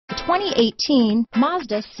The 2018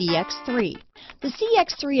 Mazda CX-3. The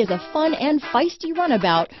CX-3 is a fun and feisty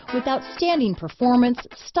runabout with outstanding performance,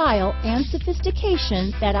 style, and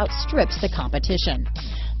sophistication that outstrips the competition.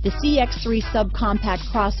 The CX-3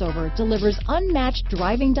 subcompact crossover delivers unmatched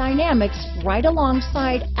driving dynamics right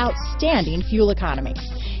alongside outstanding fuel economy.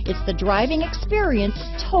 It's the driving experience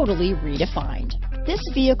totally redefined. This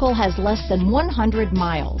vehicle has less than 100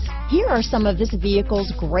 miles. Here are some of this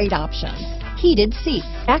vehicle's great options: heated seats,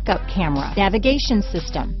 backup camera, navigation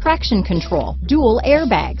system, traction control, dual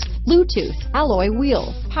airbags, Bluetooth, alloy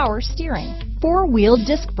wheels, power steering, four-wheel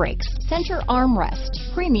disc brakes, center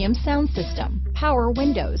armrest, premium sound system, power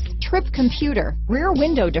windows, trip computer, rear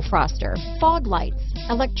window defroster, fog lights,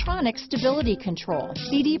 electronic stability control,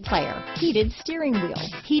 CD player, heated steering wheel,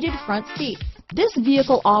 heated front seats. This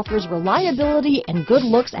vehicle offers reliability and good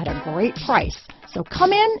looks at a great price. So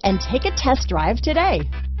come in and take a test drive today.